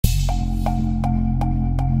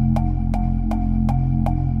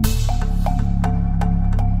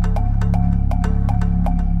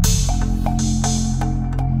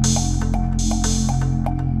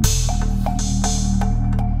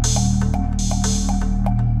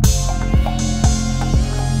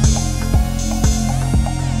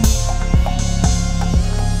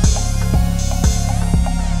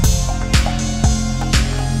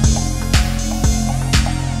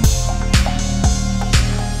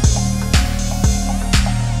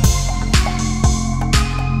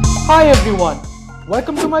Hi everyone,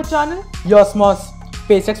 welcome to my channel Yash.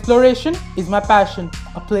 Space exploration is my passion,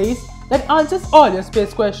 a place that answers all your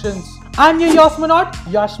space questions. I'm your Yasmonaut,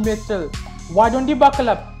 Yash Mittal. Why don't you buckle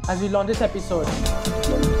up as we launch this episode?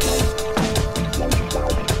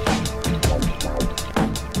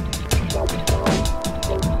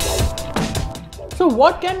 So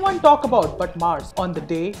what can one talk about but Mars on the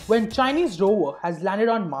day when Chinese rover has landed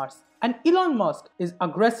on Mars and Elon Musk is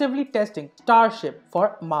aggressively testing Starship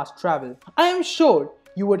for Mars travel? I am sure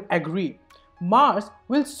you would agree, Mars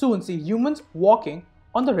will soon see humans walking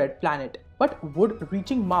on the red planet. But would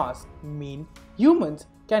reaching Mars mean humans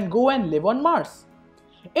can go and live on Mars?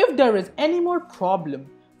 If there is any more problem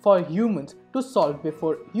for humans to solve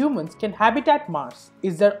before humans can habitat Mars,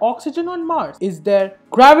 is there oxygen on Mars? Is there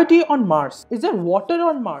gravity on Mars? Is there water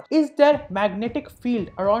on Mars? Is there magnetic field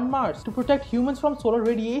around Mars to protect humans from solar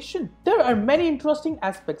radiation? There are many interesting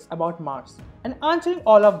aspects about Mars, and answering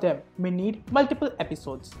all of them may need multiple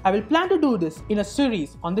episodes. I will plan to do this in a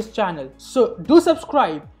series on this channel, so do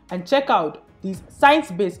subscribe and check out these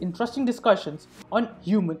science-based interesting discussions on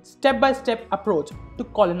human step-by-step approach to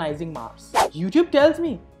colonizing Mars. YouTube tells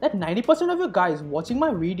me that 90% of you guys watching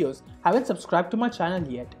my videos haven't subscribed to my channel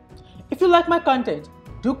yet. If you like my content,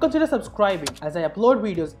 do consider subscribing as I upload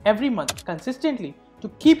videos every month consistently to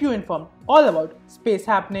keep you informed all about space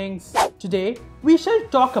happenings. Today, we shall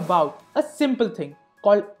talk about a simple thing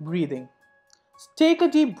called breathing. Take a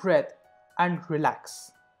deep breath and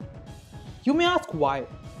relax. You may ask why?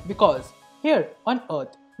 Because here on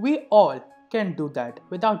Earth, we all can do that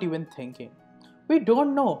without even thinking. We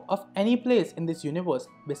don't know of any place in this universe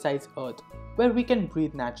besides Earth where we can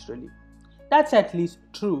breathe naturally. That's at least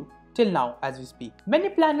true till now as we speak. Many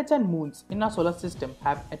planets and moons in our solar system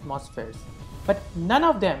have atmospheres, but none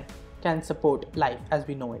of them can support life as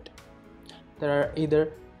we know it. There are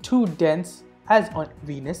either too dense as on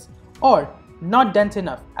Venus or not dense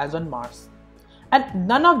enough as on Mars. And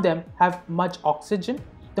none of them have much oxygen,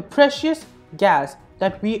 the precious gas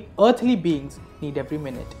that we earthly beings need every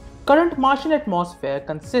minute. Current Martian atmosphere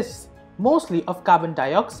consists mostly of carbon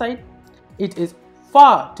dioxide. It is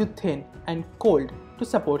far too thin and cold to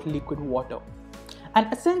support liquid water, an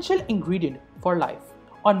essential ingredient for life.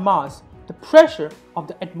 On Mars, the pressure of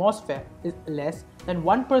the atmosphere is less than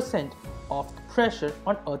 1% of the pressure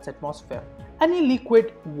on Earth's atmosphere. Any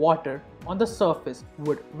liquid water on the surface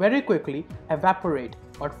would very quickly evaporate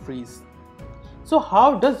or freeze. So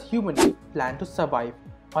how does humanity plan to survive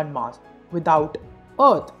on Mars without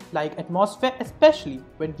Earth-like atmosphere, especially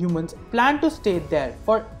when humans plan to stay there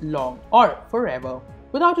for long or forever?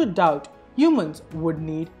 Without a doubt, humans would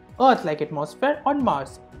need Earth-like atmosphere on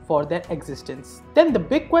Mars for their existence. Then the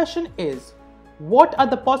big question is, what are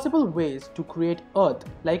the possible ways to create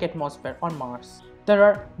Earth-like atmosphere on Mars? There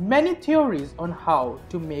are many theories on how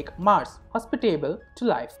to make Mars hospitable to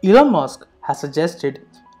life. Elon Musk has suggested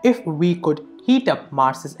if we could heat up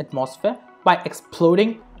Mars's atmosphere by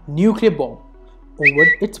exploding nuclear bomb over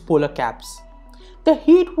its polar caps. The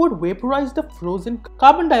heat would vaporize the frozen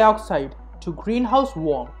carbon dioxide to greenhouse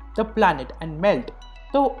warm the planet and melt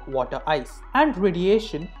the water ice. And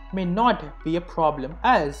radiation may not be a problem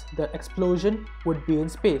as the explosion would be in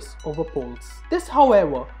space over poles. This,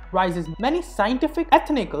 however, raises many scientific,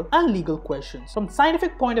 ethical, and legal questions. From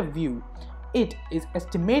scientific point of view, it is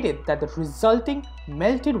estimated that the resulting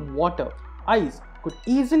melted water ice could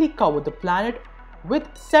easily cover the planet with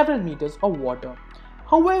several meters of water.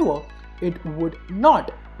 However, it would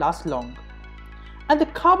not last long. And the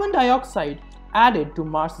carbon dioxide added to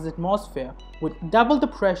Mars's atmosphere would double the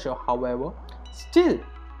pressure, however, still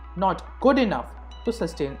not good enough to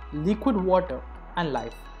sustain liquid water and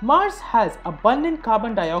life. Mars has abundant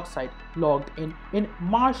carbon dioxide logged in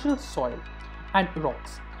Martian soil and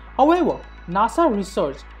rocks. However, NASA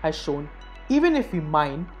research has shown even if we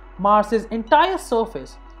mine Mars's entire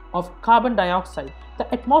surface of carbon dioxide,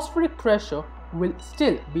 the atmospheric pressure will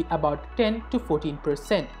still be about 10 to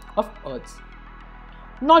 14% of Earth's.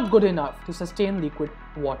 Not good enough to sustain liquid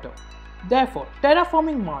water. Therefore,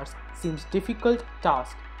 terraforming Mars seems a difficult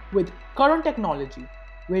task. With current technology,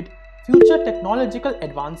 with future technological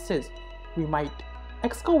advances, we might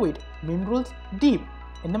excavate minerals deep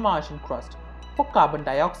in the Martian crust for carbon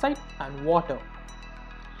dioxide and water.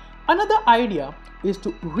 Another idea is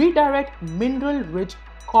to redirect mineral-rich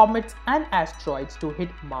comets and asteroids to hit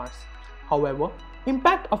Mars. However,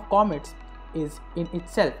 impact of comets is in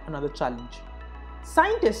itself another challenge.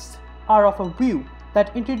 Scientists are of a view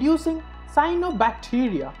that introducing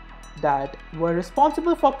Cyanobacteria that were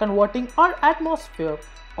responsible for converting our atmosphere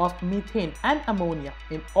of methane and ammonia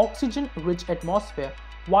in oxygen-rich atmosphere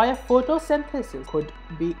via photosynthesis could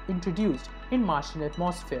be introduced in Martian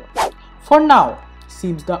atmosphere. For now,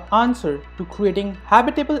 seems the answer to creating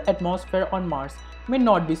habitable atmosphere on Mars may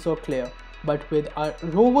not be so clear, but with our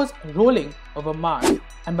rovers rolling over Mars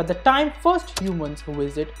and by the time first humans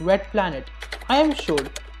visit Red Planet, I am sure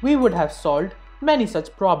we would have solved many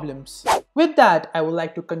such problems. With that, I would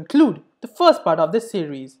like to conclude the first part of this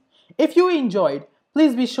series. If you enjoyed,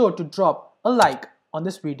 please be sure to drop a like on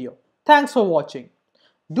this video. Thanks for watching.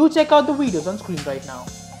 Do check out the videos on screen right now.